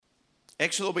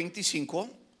Éxodo 25,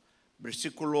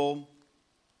 versículo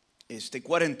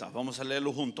 40. Vamos a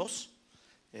leerlo juntos.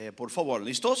 Por favor,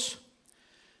 ¿listos?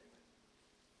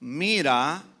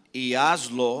 Mira y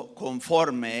hazlo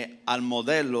conforme al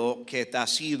modelo que te ha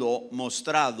sido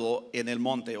mostrado en el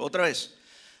monte. Otra vez.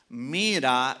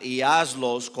 Mira y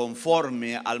hazlos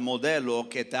conforme al modelo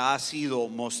que te ha sido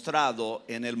mostrado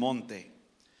en el monte.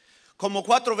 Como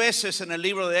 4 veces en el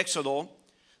libro de Éxodo,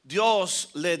 Dios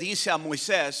le dice a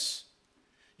Moisés: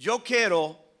 yo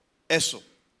quiero eso.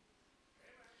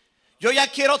 Yo ya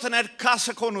quiero tener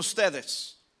casa con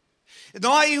ustedes.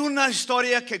 No hay una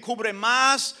historia que cubre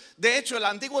más. De hecho, el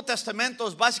Antiguo Testamento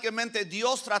es básicamente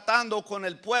Dios tratando con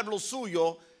el pueblo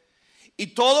suyo. Y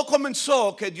todo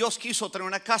comenzó que Dios quiso tener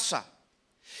una casa.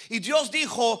 Y Dios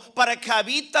dijo: para que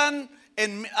habite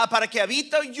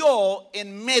yo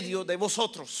en medio de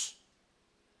vosotros.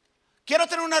 Quiero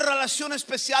tener una relación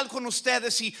especial con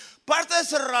ustedes, y parte de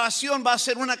esa relación va a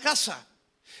ser una casa.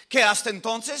 Que hasta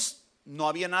entonces no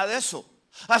había nada de eso.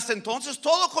 Hasta entonces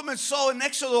todo comenzó en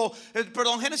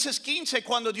Génesis 15,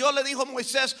 cuando Dios le dijo a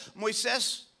Moisés,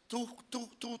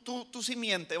 tu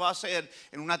simiente va a ser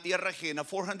en una tierra ajena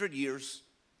 400 years.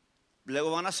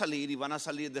 Luego van a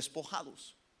salir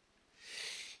despojados.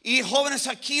 Y jóvenes,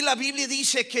 aquí la Biblia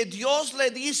dice que Dios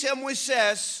le dice a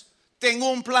Moisés: tengo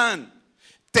un plan,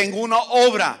 tengo una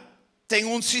obra,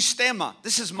 tengo un sistema.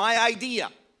 This is my idea.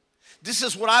 This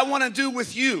is what I want to do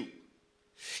with you.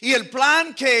 Y el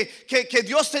plan que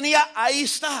Dios tenía, ahí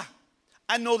está.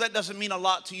 I know that doesn't mean a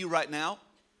lot to you right now.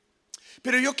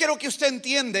 Pero yo quiero que usted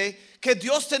entiende que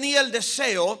Dios tenía el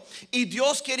deseo y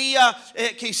Dios quería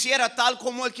que hiciera tal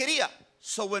como Él quería.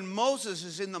 So when Moses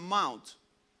is in the mount,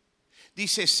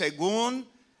 dice: según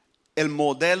el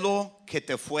modelo que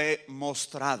te fue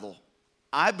mostrado.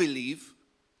 I believe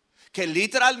que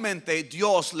literalmente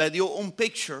Dios le dio un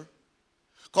picture,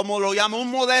 como lo llama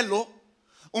un modelo,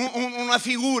 una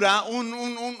figura,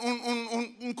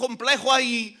 un complejo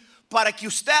ahí, para que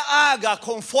usted haga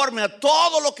conforme a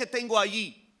todo lo que tengo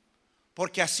allí,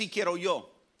 porque así quiero yo.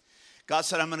 God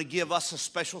said, I'm going to give us a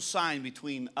special sign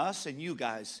between us and you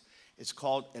guys. It's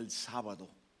called el sábado.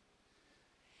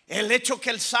 El hecho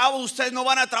que el sábado ustedes no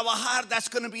van a trabajar, that's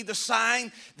going to be the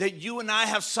sign that you and I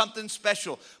have something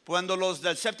special. Cuando los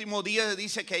del séptimo día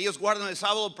dice que ellos guardan el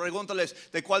sábado, pregúntales: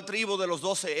 ¿de cuál tribu de los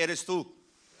 12 eres tú?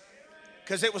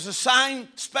 Because it was a sign,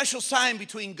 special sign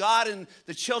between God and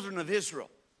the children of Israel.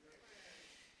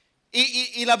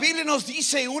 Y la Biblia nos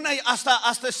dice,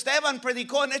 hasta Esteban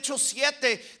predicó en Hechos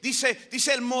 7,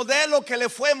 dice el modelo que le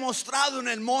fue mostrado en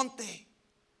el monte.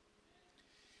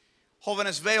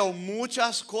 Jóvenes, veo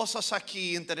muchas cosas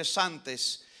aquí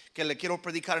interesantes que le quiero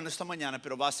predicar en esta mañana,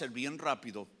 pero va a ser bien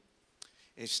rápido.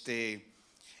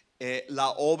 La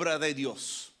obra de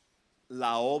Dios.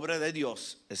 La obra de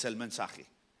Dios es el mensaje.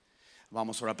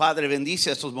 Vamos a orar. Padre,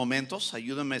 bendice estos momentos.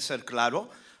 Ayúdame a ser claro,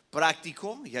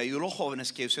 práctico, y ayuda a los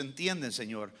jóvenes que ellos entienden,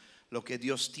 Señor, lo que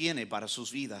Dios tiene para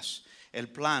sus vidas, el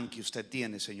plan que usted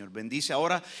tiene, Señor. Bendice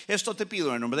ahora. Esto te pido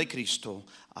en el nombre de Cristo.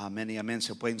 Amén y amén.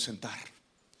 Se pueden sentar.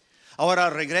 Ahora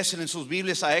regresen en sus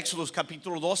Biblias a Éxodo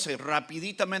capítulo 12.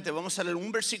 Rapiditamente vamos a leer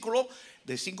un versículo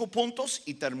de 5 puntos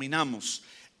y terminamos.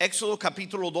 Éxodo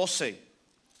capítulo 12,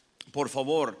 por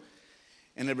favor,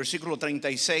 en el versículo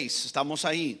 36. Estamos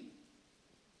ahí.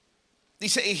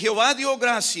 Dice: y Jehová dio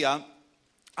gracia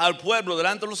al pueblo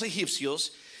delante de los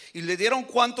egipcios, y le dieron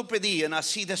cuanto pedían,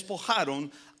 así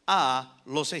despojaron a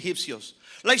los egipcios.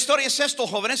 La historia es esto,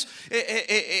 jóvenes.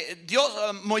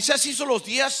 Moisés hizo los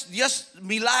 10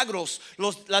 milagros,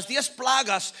 las 10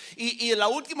 plagas, y la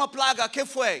última plaga, ¿qué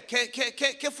fue?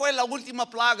 ¿Qué fue la última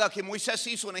plaga que Moisés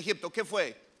hizo en Egipto? ¿Qué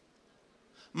fue?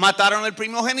 Mataron al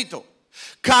primogénito.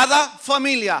 Cada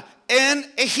familia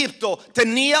en Egipto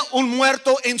tenía un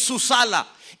muerto en su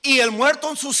sala. Y el muerto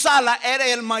en su sala era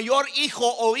el mayor hijo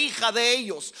o hija de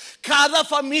ellos. Cada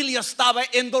familia estaba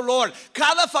en dolor.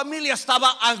 Cada familia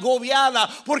estaba agobiada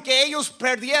porque ellos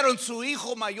perdieron su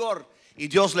hijo mayor. Y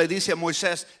Dios le dice a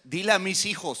Moisés: dile a mis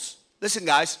hijos, listen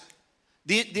guys,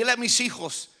 dile a mis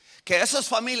hijos que a esas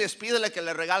familias pídele que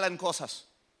le regalen cosas.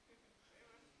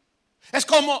 Es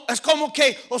como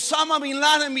que Osama Bin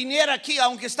Laden viniera aquí,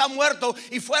 aunque está muerto,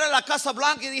 y fuera a la Casa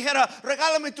Blanca y dijera: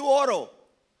 regálame tu oro.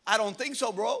 I don't think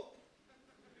so, bro.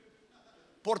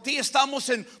 Por ti estamos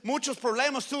en muchos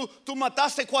problemas. Tú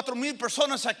mataste 4,000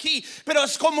 personas aquí. Pero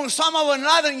es como Osama Bin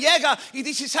Laden llega y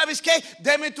dice: ¿sabes qué?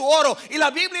 Deme tu oro. Y la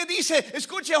Biblia dice,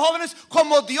 escuche jóvenes,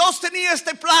 como Dios tenía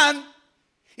este plan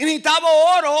y necesitaba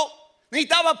oro,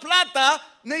 necesitaba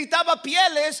plata, necesitaba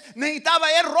pieles, necesitaba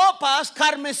ropas,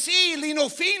 carmesí,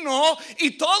 lino fino,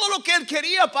 y todo lo que él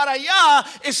quería para allá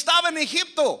estaba en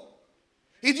Egipto.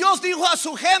 Y Dios dijo a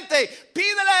su gente: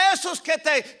 pídele a esos que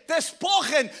te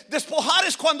despojen. Despojar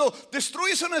es cuando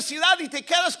destruyes una ciudad y te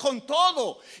quedas con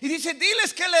todo. Y dice: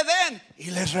 diles que le den.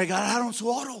 Y les regalaron su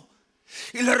oro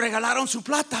y le regalaron su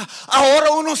plata.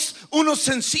 Ahora unos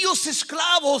sencillos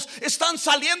esclavos están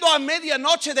saliendo a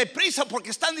medianoche deprisa, porque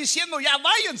están diciendo: ya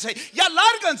váyanse, ya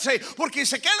lárganse, porque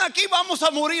si se quedan aquí vamos a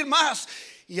morir más.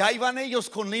 Y ahí van ellos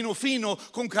con lino fino,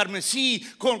 con carmesí,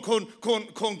 con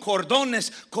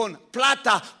cordones, con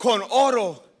plata, con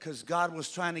oro. Because God was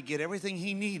trying to get everything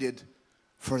he needed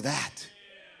for that.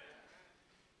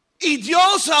 Y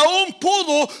Dios aún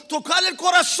pudo tocar el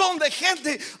corazón de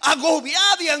gente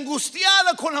agobiada y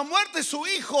angustiada con la muerte de su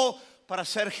hijo, para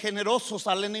ser generosos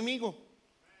al enemigo.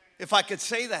 If I could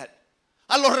say that.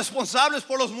 A los responsables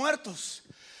por los muertos.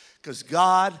 Because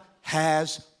God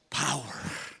has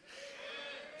power.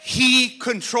 He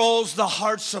controls the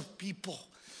hearts of people.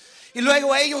 Y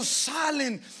luego ellos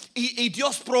salen y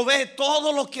Dios provee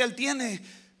todo lo que Él tiene.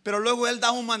 Pero luego Él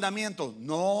da un mandamiento: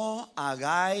 no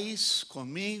hagáis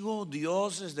conmigo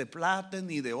dioses de plata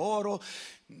ni de oro,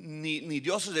 ni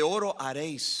dioses de oro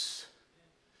haréis.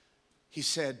 He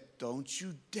said, don't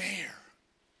you dare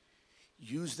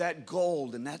use that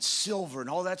gold and that silver and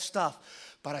all that stuff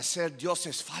para hacer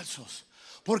dioses falsos.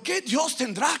 ¿Por qué Dios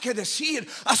tendrá que decir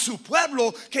a su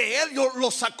pueblo que Él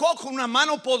lo sacó con una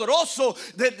mano poderosa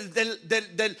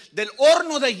del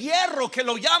horno de hierro que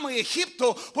lo llama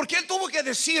Egipto? Porque Él tuvo que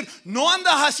decir: no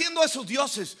andas haciendo esos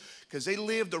dioses. Because they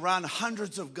lived around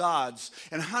hundreds of gods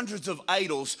and hundreds of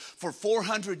idols for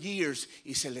 400 years.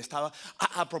 Y se le estaba,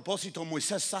 a propósito,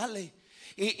 Moisés sale.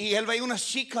 Y él ve unas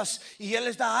chicas y él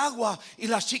les da agua. Y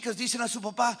las chicas dicen a su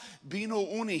papá: vino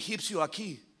un egipcio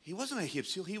aquí. He wasn't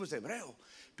egipcio, he was hebreo.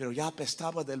 Pero ya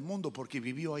apestaba del mundo porque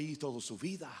vivió ahí toda su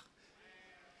vida.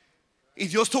 Y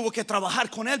Dios tuvo que trabajar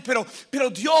con él. Pero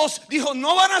Dios dijo: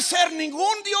 no van a ser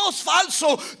ningún dios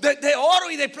falso de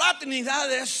oro y de plata ni nada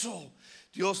de eso.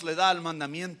 Dios le da el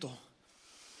mandamiento.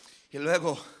 Y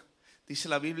luego dice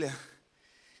la Biblia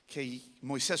que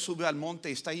Moisés sube al monte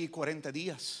y está allí 40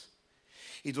 días.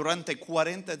 Y durante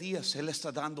 40 días Él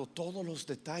está dando todos los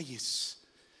detalles.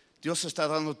 Dios está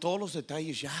dando todos los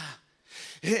detalles ya.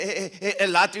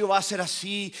 El atrio va a ser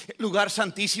así, el lugar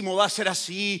santísimo va a ser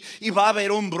así, y va a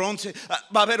haber un bronce,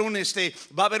 va a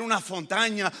haber una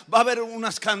fontaña, va a haber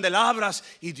unas candelabras,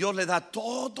 y Dios le da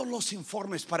todos los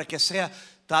informes para que sea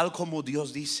tal como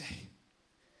Dios dice.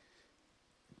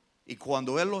 Y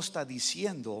cuando Él lo está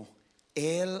diciendo,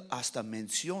 Él hasta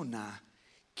menciona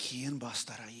quién va a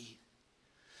estar ahí.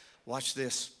 Watch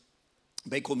this.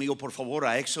 Ve conmigo por favor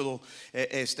a Éxodo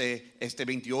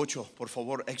 28, por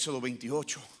favor, Éxodo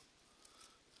 28.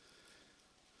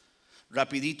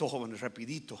 Rapidito, jóvenes,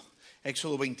 rapidito.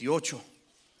 Éxodo 28.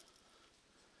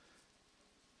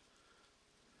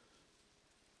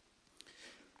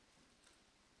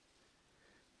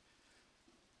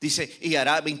 Dice, y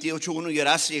hará 28:1, y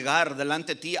harás llegar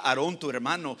delante de ti a Aarón tu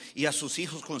hermano y a sus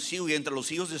hijos consigo y entre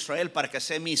los hijos de Israel, para que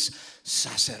sean mis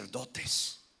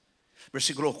sacerdotes.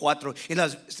 Versículo 4: y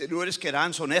las vestiduras que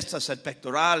harán son estas: el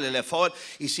pectoral, el efod.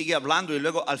 Y sigue hablando, y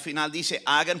luego al final dice: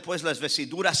 hagan pues las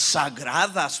vestiduras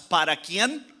sagradas. ¿Para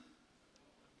quién?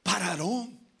 Para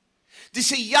Aarón.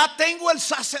 Dice: ya tengo el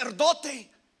sacerdote,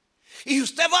 y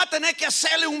usted va a tener que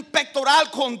hacerle un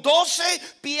pectoral con 12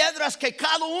 piedras, que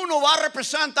cada uno va a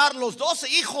representar los 12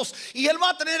 hijos. Y él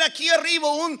va a tener aquí arriba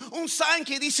un sign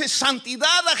que dice: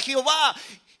 santidad a Jehová.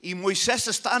 Y Moisés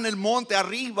está en el monte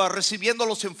arriba recibiendo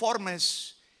los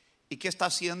informes. ¿Y qué está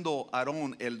haciendo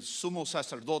Aarón, el sumo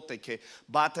sacerdote, que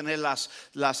va a tener las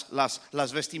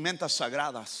vestimentas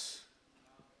sagradas?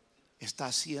 Está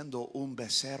haciendo un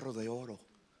becerro de oro.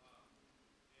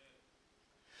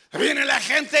 Viene la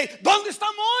gente: ¿dónde está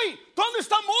Moy? ¿Dónde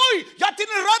está Moy? Ya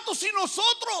tiene rato sin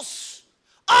nosotros.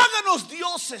 Háganos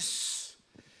dioses.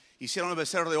 Hicieron el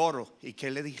becerro de oro. ¿Y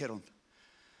qué le dijeron?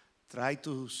 Trae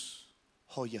tus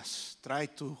joyas, trae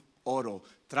tu oro,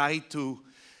 trae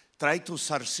tus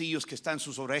zarcillos que están en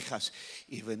sus orejas.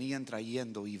 Y venían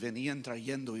trayendo, y venían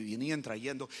trayendo, y venían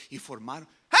trayendo, y formaron.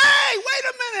 Hey, wait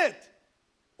a minute,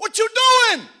 what you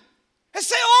doing?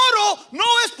 Ese oro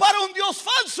no es para un Dios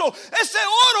falso. Ese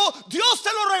oro Dios te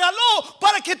lo regaló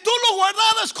para que tú lo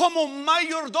guardaras como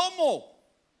mayordomo.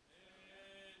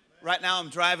 Right now I'm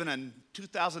driving a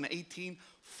 2018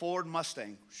 Ford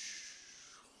Mustang.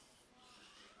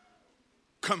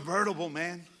 Convertible,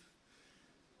 man.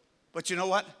 But you know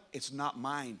what? It's not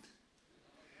mine.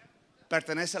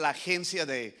 Pertenece a la agencia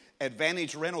de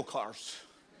Advantage Rental Cars.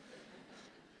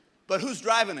 But who's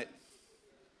driving it?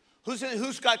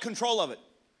 Who's got control of it?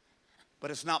 But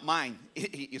it's not mine.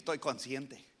 Y estoy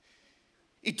consciente.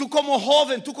 Y tú como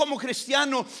joven, tú como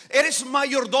cristiano, eres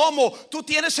mayordomo. Tú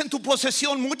tienes en tu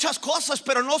posesión muchas cosas,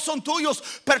 pero no son tuyos.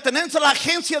 Pertenecen a la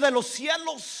agencia de los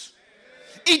cielos.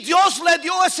 Y Dios le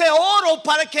dio ese oro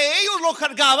para que ellos lo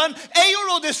cargaban, ellos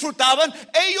lo disfrutaban,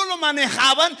 ellos lo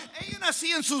manejaban, ellos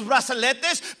hacían sus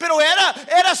brazaletes, pero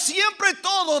era siempre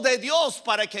todo de Dios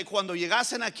para que cuando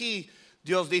llegasen aquí,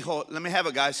 Dios dijo, let me have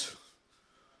it, guys.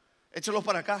 Échalo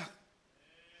para acá.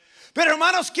 Pero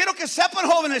hermanos, quiero que sepan,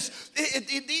 jóvenes,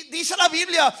 dice la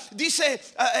Biblia, dice,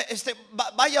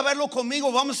 vaya a verlo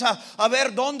conmigo, vamos a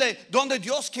ver dónde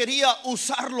Dios quería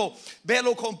usarlo.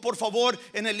 Véalo por favor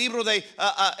en el libro de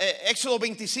Éxodo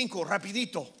 25,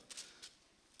 rapidito.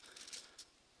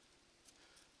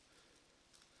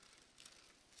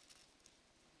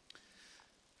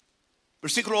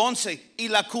 Versículo 11, y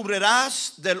la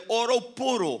cubrirás del oro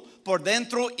puro por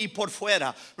dentro y por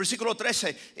fuera. Versículo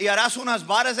 13, y harás unas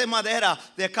varas de madera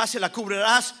de acacia, la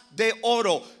cubrirás de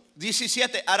oro.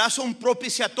 17, harás un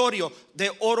propiciatorio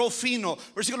de oro fino.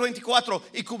 Versículo 24,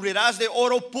 y cubrirás de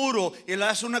oro puro y le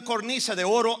harás una cornisa de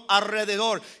oro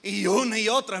alrededor. Y una y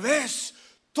otra vez,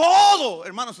 todo,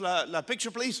 hermanos, la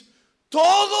picture please,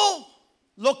 todo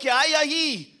lo que hay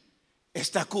allí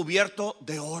está cubierto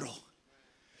de oro.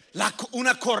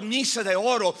 Una cornisa de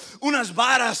oro, unas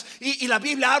varas, y la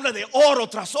Biblia habla de oro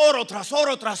tras oro, tras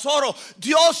oro, tras oro.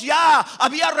 Dios ya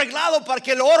había arreglado para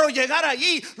que el oro llegara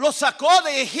allí. Lo sacó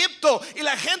de Egipto y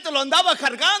la gente lo andaba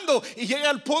cargando. Y llega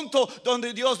al punto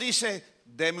donde Dios dice,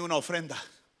 deme una ofrenda.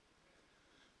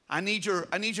 I need your,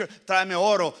 tráeme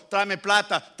oro, tráeme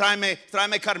plata,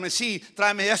 tráeme carmesí,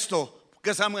 tráeme esto,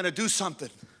 because I'm going to do something.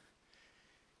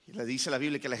 Y le dice la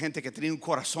Biblia que la gente que tenía un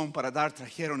corazón para dar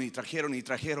trajeron y trajeron y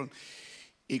trajeron,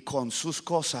 y con sus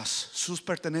cosas, sus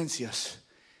pertenencias,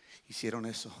 hicieron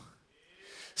eso.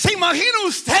 ¿Se imagina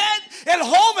usted el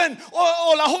joven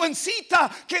o la jovencita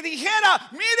que dijera,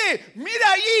 mire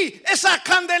allí esa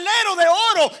candelero de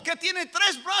oro que tiene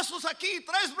 3 brazos aquí,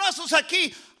 3 brazos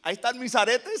aquí? Ahí están mis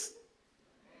aretes.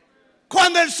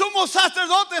 Cuando el sumo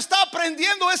sacerdote está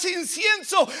prendiendo ese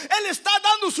incienso, él está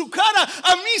dando su cara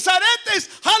a mis aretes.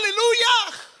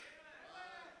 Aleluya.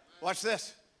 Watch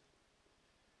this.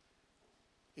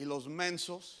 Y los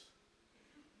mensos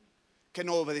que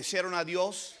no obedecieron a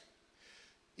Dios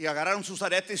y agarraron sus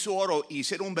aretes y su oro y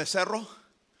hicieron un becerro,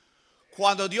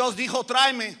 cuando Dios dijo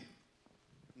tráeme,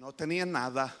 no tenían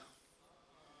nada.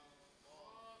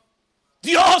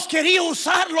 Dios quería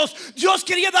usarlos. Dios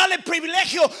quería darle el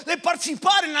privilegio de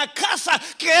participar en la casa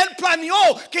que Él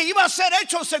planeó, que iba a ser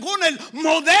hecho según el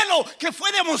modelo que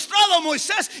fue demostrado a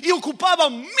Moisés, y ocupaba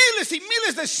miles y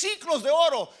miles de ciclos de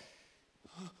oro.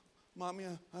 Mommy,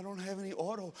 I don't have any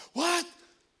oro. What?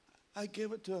 I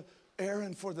give it to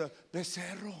Aaron for the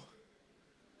becerro.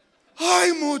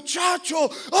 Ay, muchacho.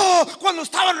 Cuando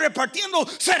estaban repartiendo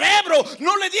cerebro,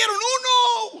 no le dieron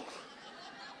uno.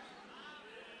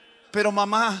 Pero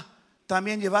mamá,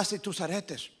 también llevaste tus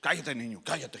aretes. Cállate, niño,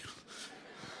 cállate.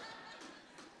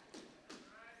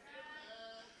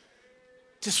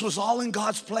 This was all in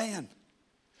God's plan.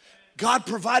 God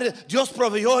provided, Dios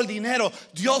proveyó el dinero.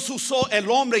 Dios usó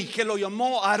el hombre y que lo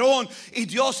llamó Aarón. Y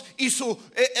Dios hizo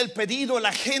el pedido.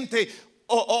 La gente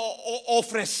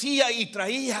ofrecía y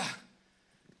traía.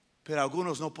 Pero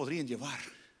algunos no podrían llevar,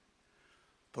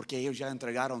 porque ellos ya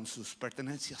entregaron sus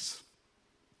pertenencias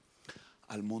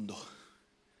al mundo.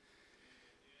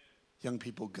 Young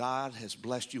people, God has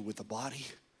blessed you with a body,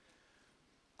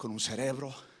 con un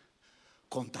cerebro,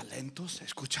 con talentos.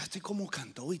 ¿Escuchaste cómo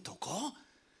cantó y tocó?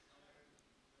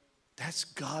 That's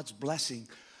God's blessing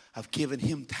of giving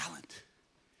him talent.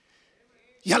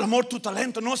 Y al amor, tu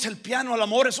talento no es el piano, al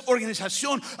amor es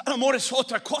organización, al amor es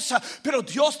otra cosa. Pero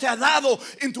Dios te ha dado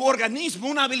en tu organismo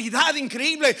una habilidad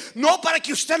increíble, no para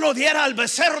que usted lo diera al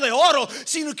becerro de oro,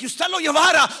 sino que usted lo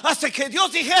llevara hasta que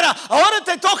Dios dijera, ahora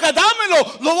te toca,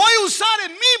 dámelo. Lo voy a usar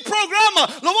en mi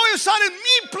programa, lo voy a usar en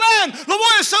mi plan, lo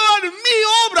voy a usar en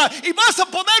mi obra, y vas a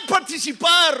poder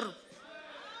participar.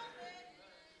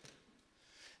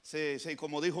 Sí,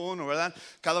 como dijo uno, ¿verdad?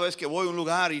 Cada vez que voy a un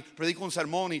lugar y predico un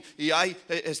sermón y hay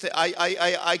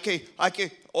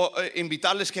que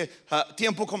invitarles que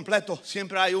tiempo completo.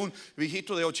 Siempre hay un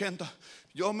viejito de 80.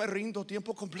 Yo me rindo,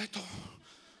 tiempo completo.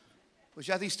 Pues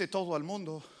ya diste todo al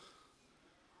mundo.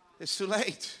 It's too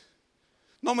late.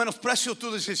 No menosprecio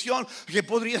tu decisión, que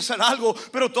podría ser algo,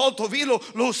 pero todo tu vida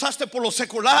lo usaste por lo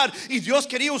secular, y Dios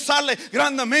quería usarle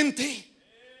grandemente.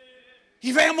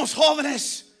 Y vemos,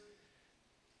 jóvenes,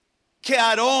 que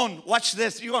Aarón, watch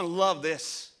this, you're going to love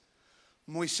this.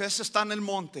 Moisés está en el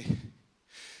monte.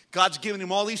 God's giving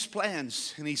him all these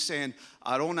plans, and he's saying,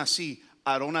 Aarón así,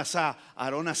 Aarón asá,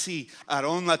 Aarón así,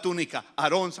 Aarón la túnica,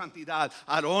 Aarón santidad,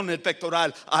 Aarón el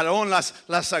pectoral, Aarón las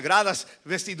sagradas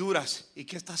vestiduras. ¿Y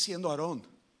qué está haciendo Aarón?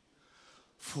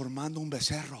 Formando un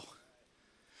becerro.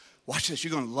 Watch this,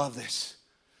 you're going to love this.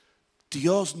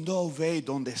 Dios no ve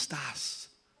donde estás.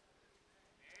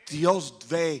 Dios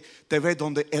te ve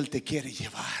donde Él te quiere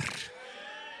llevar.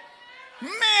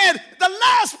 Man, the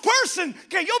last person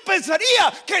que yo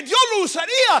pensaría que Dios lo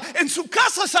usaría en su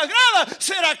casa sagrada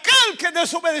será aquel que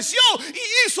desobedeció y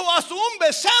hizo hasta un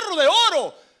becerro de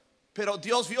oro. Pero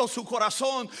Dios vio su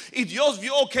corazón y Dios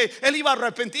vio que él iba a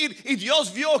arrepentir y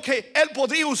Dios vio que él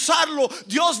podría usarlo.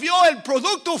 Dios vio el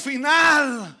producto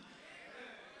final.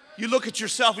 You look at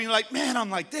yourself and you're like, man, I'm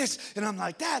like this and I'm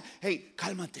like that. Hey,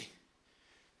 cálmate.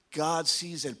 God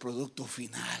sees el producto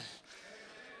final.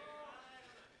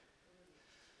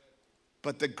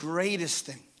 But the greatest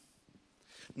thing,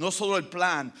 no solo el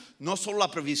plan, no solo la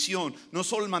previsión, no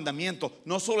solo el mandamiento,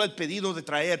 no solo el pedido de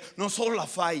traer, no solo la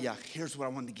falla. Here's what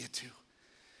I want to get to.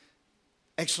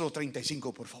 Éxodo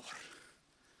 35, por favor.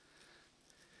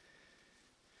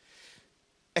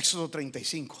 Éxodo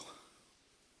 35.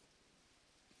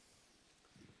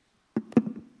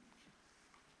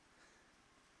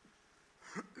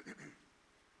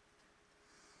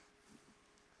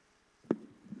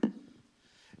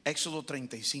 Éxodo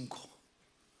 35.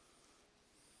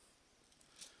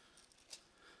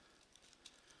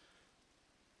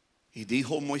 Y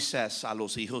dijo Moisés a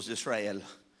los hijos de Israel: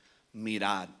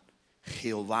 mirad,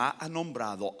 Jehová ha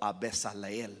nombrado a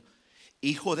Bezaleel,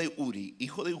 hijo de Uri,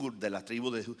 hijo de Ur, de la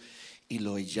tribu de Judá, y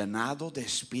lo he llenado de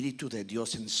espíritu de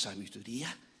Dios en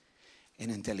sabiduría, en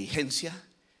inteligencia,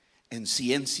 en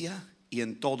ciencia y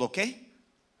en todo ¿qué?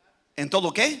 ¿En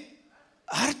todo qué?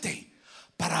 Arte.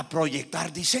 Para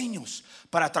proyectar diseños,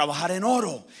 para trabajar en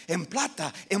oro, en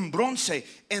plata, en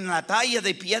bronce, en la talla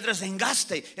de piedras de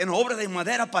engaste, en obra de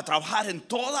madera, para trabajar en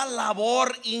toda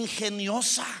labor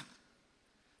ingeniosa.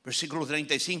 Versículo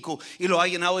 35. Y lo ha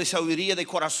llenado de sabiduría de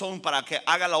corazón para que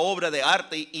haga la obra de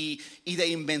arte y de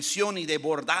invención y de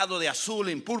bordado de azul,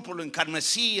 en púrpura, en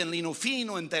carmesí, en lino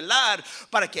fino, en telar,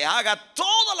 para que haga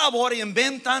toda labor y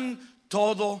inventan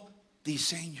todo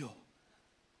diseño.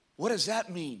 What does that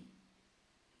mean?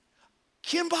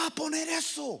 ¿Quién va a poner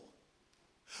eso?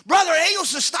 Brother,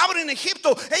 ellos estaban en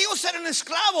Egipto, ellos eran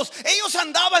esclavos, ellos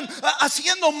andaban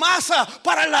haciendo masa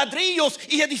para ladrillos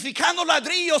y edificando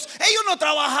ladrillos. Ellos no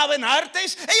trabajaban en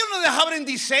artes, ellos no dejaban en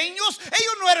diseños,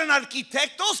 ellos no eran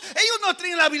arquitectos, ellos no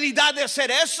tenían la habilidad de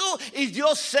hacer eso. Y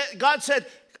God said,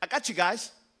 I got you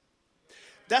guys.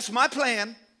 That's my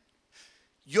plan.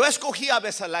 Yo escogí a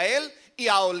Bezaleel y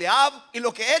a Oholiab y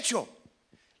lo que he hecho.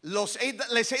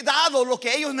 Les he dado lo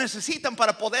que ellos necesitan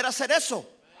para poder hacer eso.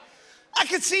 I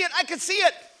can see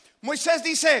it. Moisés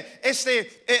dice,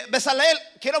 Bezaleel,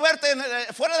 quiero verte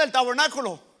fuera del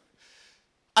tabernáculo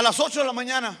a las 8 de la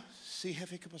mañana. Sí,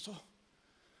 jefe, ¿qué pasó?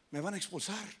 Me van a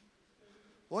expulsar.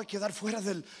 Voy a quedar fuera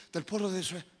del pueblo de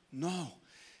Israel. No,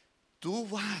 tú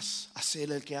vas a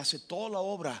ser el que hace toda la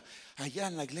obra allá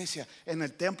en la iglesia, en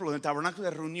el templo, en el tabernáculo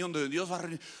de reunión donde Dios va a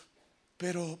reunir.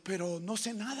 Pero no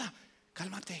sé nada.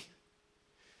 Cálmate.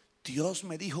 Dios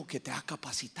me dijo que te ha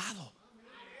capacitado.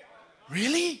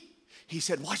 Really? He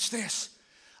said, watch this.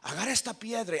 Agarra esta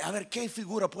piedra, a ver qué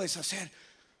figura puedes hacer.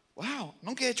 Wow,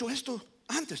 nunca he hecho esto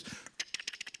antes.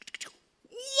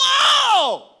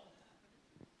 Wow.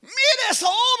 Mira esa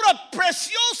obra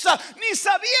preciosa. Ni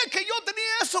sabía que yo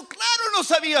tenía eso. Claro, no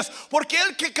sabías, porque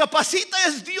el que capacita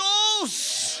es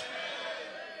Dios.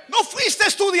 No fuiste a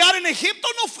estudiar en Egipto,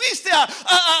 no fuiste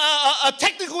a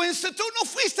Technical Institute, no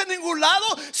fuiste a ningún lado,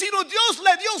 sino Dios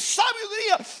le dio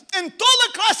sabiduría en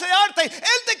toda clase de arte.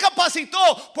 Él te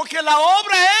capacitó porque la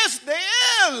obra es de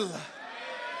Él.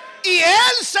 Y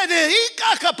Él se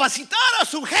dedica a capacitar a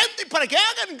su gente para que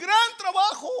hagan gran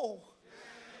trabajo.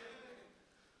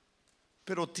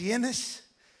 Pero tienes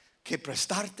que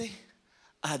prestarte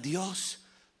a Dios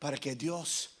para que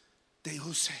Dios te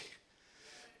use.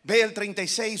 Ve el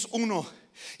 36:1.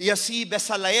 Y así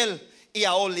Bezaleel y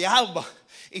Aholiab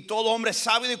y todo hombre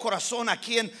sabio de corazón, a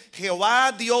quien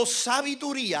Jehová dio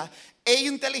sabiduría e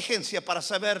inteligencia para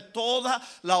saber toda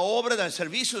la obra del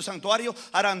servicio del santuario,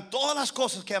 harán todas las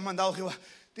cosas que ha mandado Jehová.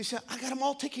 Dice, I got them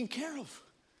all taken care of.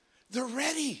 They're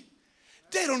ready.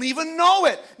 They don't even know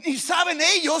it. Ni saben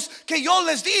ellos que yo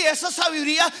les di esa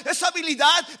sabiduría, esa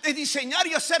habilidad de diseñar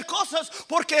y hacer cosas,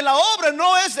 porque la obra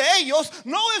no es de ellos,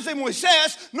 no es de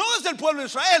Moisés, no es del pueblo de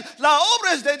Israel. La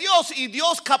obra es de Dios y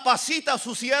Dios capacita a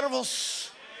sus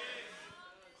siervos.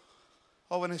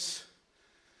 Jóvenes,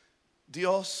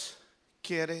 Dios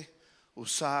quiere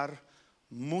usar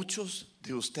muchos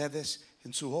de ustedes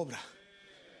en su obra.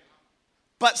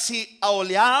 Pero si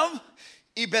Aholiab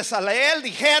y Bezaleel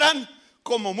dijeran,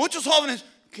 como muchos jóvenes,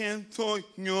 ¿quién soy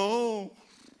yo?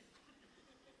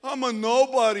 I'm a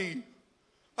nobody.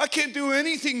 I can't do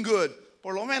anything good.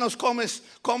 Por lo menos comes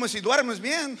y duermes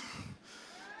bien.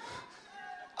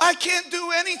 I can't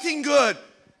do anything good.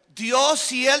 Dios,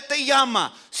 si Él te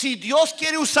llama, si Dios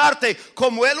quiere usarte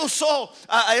como Él usó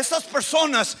a estas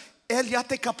personas, Él ya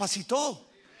te capacitó.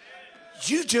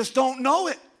 You just don't know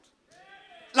it.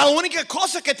 La única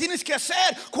cosa que tienes que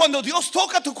hacer cuando Dios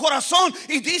toca tu corazón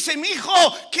y dice, mi hijo,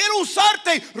 quiero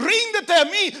usarte, ríndete a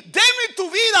mí, deme tu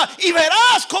vida y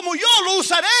verás como yo lo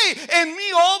usaré en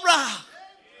mi obra.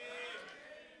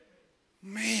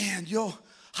 Man, yo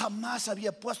jamás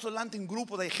había puesto delante un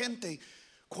grupo de gente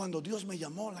cuando Dios me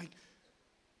llamó.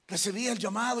 Recibí el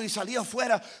llamado y salí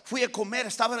afuera. Fui a comer,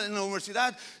 estaba en la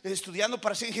universidad estudiando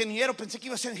para ser ingeniero. Pensé que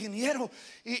iba a ser ingeniero.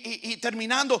 Y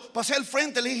terminando, pasé al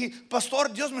frente. Le dije,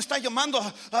 pastor, Dios me está llamando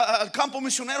al campo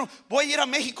misionero. Voy a ir a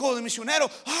México de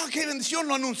misionero. Ah, qué bendición,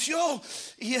 lo anunció.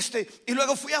 Y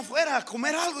luego fui afuera a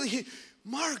comer algo. Dije,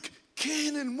 Mark, ¿qué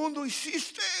en el mundo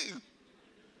hiciste?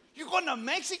 You going to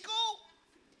Mexico?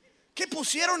 ¿Qué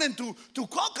pusieron en tu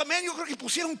coca, man? Yo creo que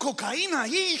pusieron cocaína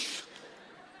ahí.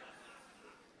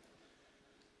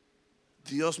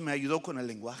 Dios me ayudó con el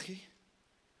lenguaje.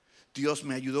 Dios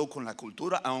me ayudó con la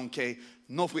cultura, aunque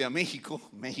no fui a México.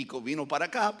 México vino para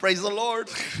acá. Praise the Lord.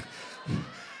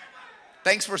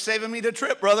 Thanks for saving me the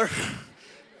trip, brother.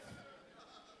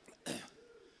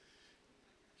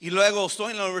 Y luego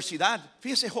estoy en la universidad.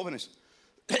 Fíjense, jóvenes.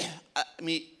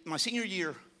 My senior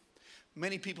year,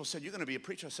 many people said, "You're going to be a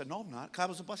preacher." I said, "No, I'm not." I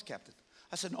was a bus captain.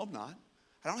 I said, "No, I'm not.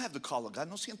 I don't have the call of God.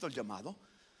 No siento el llamado."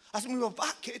 Hasta mi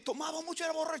papá, que tomaba mucho,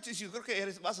 era borracho, y yo creo que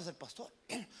vas a ser pastor.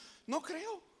 No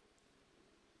creo.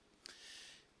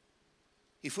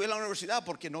 Y fui a la universidad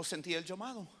porque no sentía el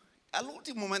llamado. Al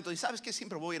último momento, y sabes que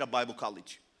siempre voy a ir a Bible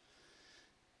College.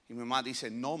 Y mi mamá dice,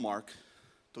 no, Mark,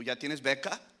 tú ya tienes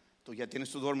beca, tú ya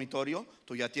tienes tu dormitorio,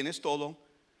 tú ya tienes todo.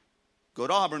 Go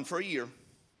to Auburn for a year.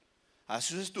 Haz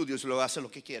sus estudios y luego hace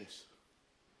lo que quieres.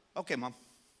 Ok, mom.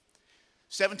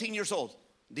 17 years old,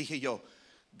 dije yo.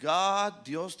 God,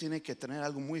 Dios tiene que tener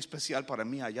algo muy especial para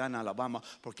mí allá en Alabama,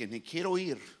 porque me quiero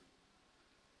ir,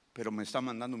 pero me está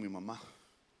mandando mi mamá.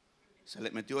 Se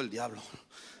le metió el diablo.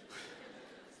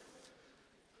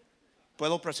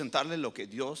 ¿Puedo presentarle lo que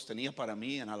Dios tenía para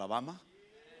mí en Alabama?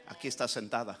 Aquí está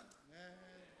sentada.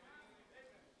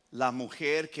 La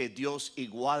mujer que Dios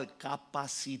igual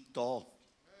capacitó.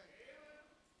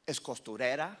 Es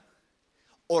costurera,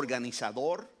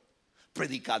 organizador,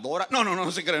 predicadora.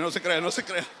 No se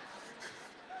cree.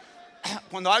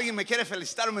 Cuando alguien me quiere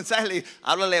felicitar un mensaje,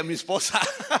 háblale a mi esposa.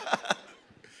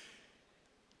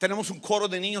 Tenemos un coro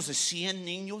de niños de 100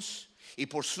 niños y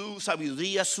por su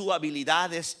sabiduría, su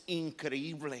habilidad es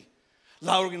increíble.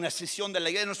 La organización de la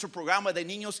iglesia, nuestro programa de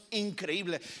niños,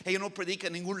 increíble. Ella no predica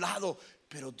en ningún lado,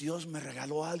 pero Dios me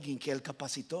regaló a alguien que Él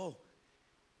capacitó.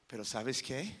 Pero ¿sabes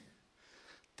qué?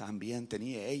 También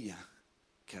tenía ella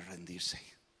que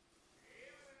rendirse.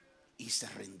 Y se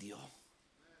rindió.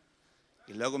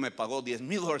 Y luego me pagó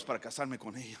 $10,000 para casarme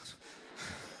con ellos.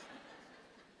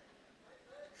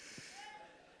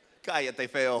 Cállate,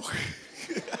 feo.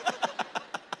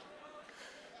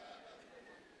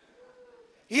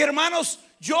 Y hermanos,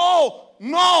 yo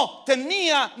no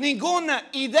tenía ninguna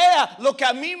idea lo que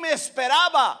a mí me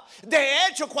esperaba. De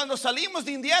hecho, cuando salimos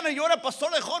de Indiana, yo era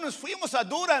pastor de jóvenes, fuimos a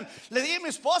Durham. Le dije a mi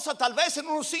esposa, tal vez en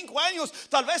unos 5 años,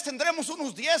 tal vez tendremos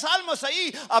unos 10 almas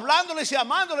ahí, hablándoles y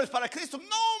amándoles para Cristo.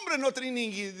 No, hombre, no tenía ni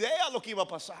idea lo que iba a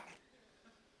pasar.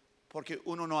 Porque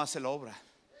uno no hace la obra,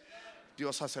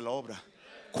 Dios hace la obra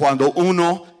cuando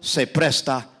uno se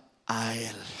presta a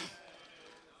Él.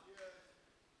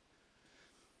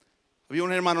 Había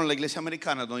un hermano en la iglesia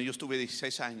americana donde yo estuve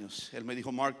 16 años. Él me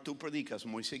dijo, Mark, tú predicas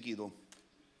muy seguido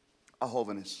a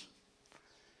jóvenes.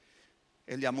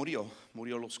 Él ya murió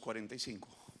a los 45,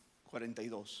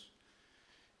 42.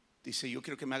 Dice, yo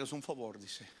quiero que me hagas un favor.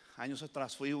 Dice, años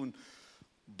atrás fui un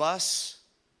bus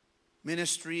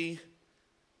ministry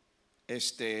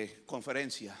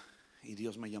conferencia y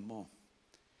Dios me llamó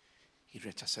y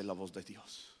rechacé la voz de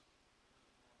Dios.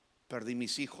 Perdí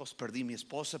mis hijos, perdí mi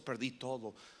esposa, perdí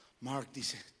todo. Mark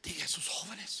dice, diga a esos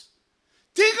jóvenes,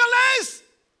 dígales,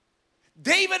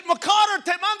 David McCarter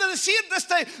te manda decir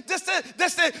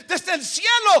desde el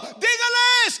cielo,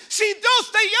 dígales, si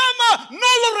Dios te llama, no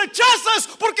lo rechazas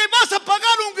porque vas a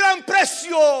pagar un gran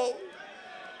precio.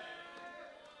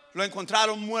 Lo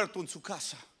encontraron muerto en su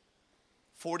casa,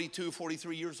 42,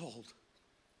 43 years old.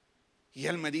 Y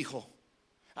él me dijo,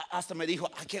 hasta me dijo,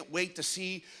 I can't wait to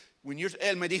see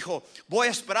Él me dijo, voy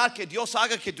a esperar que Dios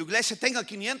haga que tu iglesia tenga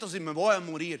 500 y me voy a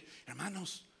morir.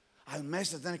 Hermanos, al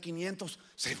mes de tener 500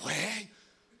 se fue.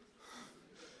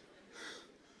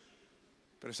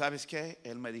 Pero ¿sabes qué?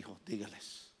 Él me dijo,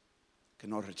 dígales que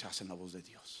no rechacen la voz de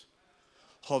Dios.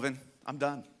 Joven, I'm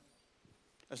done.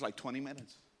 It's like 20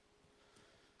 minutes.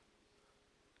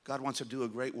 God wants to do a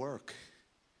great work.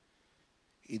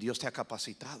 Y Dios te ha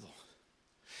capacitado.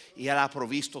 Y Él ha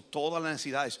provisto todas las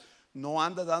necesidades. No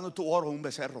anda dando tu oro a un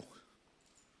becerro.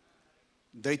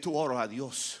 Dé tu oro a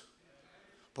Dios.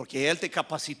 Porque Él te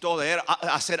capacitó de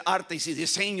hacer artes y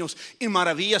diseños y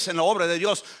maravillas en la obra de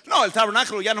Dios. No, el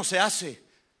tabernáculo ya no se hace,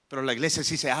 pero la iglesia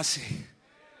sí se hace.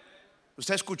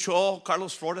 Usted escuchó a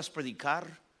Carlos Flores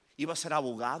predicar. Iba a ser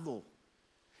abogado.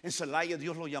 En Celaya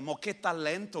Dios lo llamó. Qué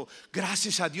talento.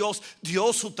 Gracias a Dios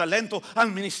dio su talento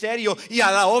al ministerio y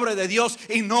a la obra de Dios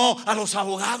y no a los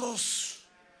abogados.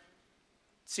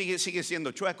 Sigue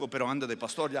siendo chueco, pero anda de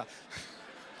pastor ya.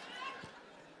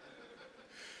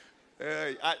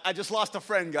 I just lost a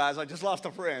friend, guys. I just lost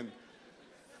a friend.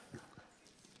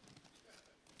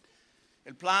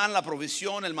 El plan, la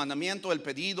provisión, el mandamiento, el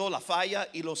pedido, la falla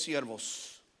y los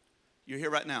siervos. You're here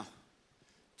right now.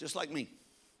 Just like me.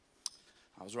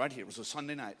 I was right here. It was a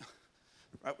Sunday night.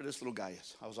 Right where this little guy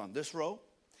is. I was on this row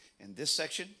in this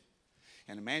section.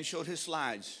 And the man showed his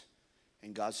slides.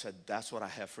 And God said, that's what I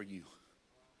have for you.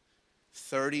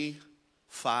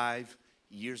 35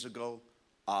 years ago,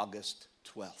 August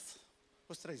 12th.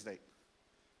 What's today's date?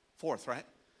 4th, right?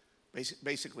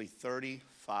 Basically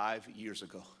 35 years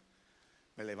ago.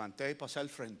 Me levanté y pasé al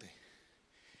frente.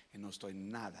 Y no estoy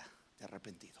nada de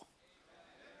arrepentido.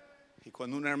 Y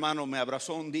cuando un hermano me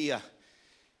abrazó un día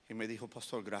y me dijo,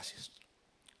 pastor, gracias.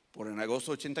 Por en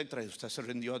agosto de 83 usted se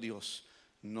rindió a Dios.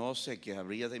 No sé qué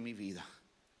habría de mi vida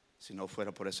si no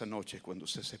fuera por esa noche cuando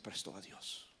usted se prestó a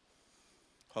Dios.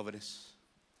 Jóvenes,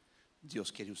 Dios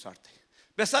quiere usarte.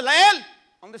 Bezaleel,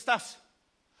 ¿dónde estás?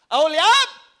 Aholiab,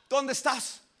 ¿dónde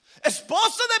estás?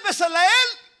 Esposa de Bezaleel,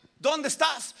 ¿dónde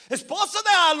estás? Esposa de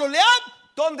Aholiab,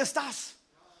 ¿dónde estás?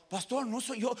 Pastor, no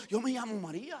soy yo me llamo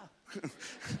María.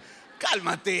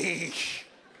 Cálmate.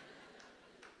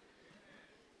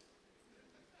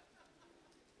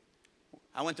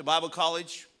 I went to Bible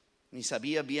college. Ni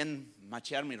sabía bien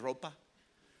machear mi ropa.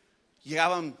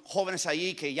 Llegaban jóvenes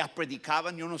ahí que ya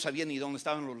predicaban. Yo no sabía ni dónde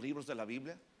estaban los libros de la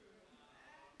Biblia.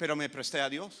 Pero me presté a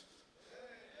Dios.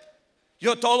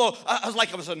 Yo todo, I was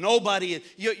like I was a nobody.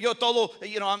 Yo todo,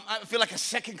 I feel like a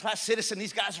second class citizen.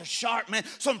 These guys are sharp, man.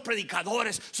 Son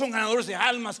predicadores, son ganadores de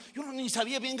almas. Yo ni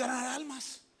sabía bien ganar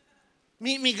almas.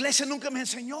 Mi iglesia nunca me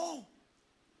enseñó.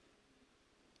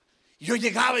 Yo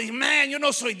llegaba y dije, man, yo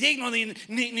no soy digno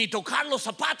ni tocar los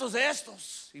zapatos de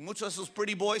estos. Y muchos de esos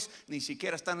pretty boys ni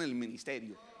siquiera están en el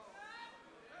ministerio.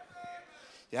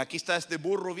 Y aquí está este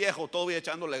burro viejo todavía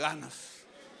echándole ganas,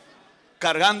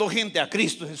 cargando gente a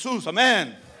Cristo Jesús,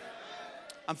 amén.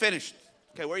 I'm finished.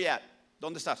 Okay, where you at?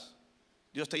 ¿Dónde estás?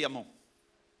 Dios te llamó.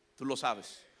 Tú lo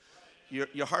sabes.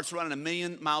 Your heart's running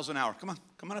 1,000,000 miles an hour. Come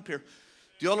on up here.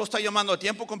 Dios lo está llamando a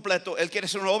tiempo completo. Él quiere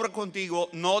hacer una obra contigo.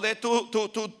 No de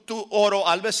tu oro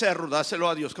al becerro. Dáselo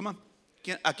a Dios. Come on.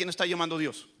 ¿A quién está llamando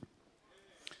Dios?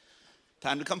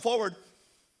 Time to come forward.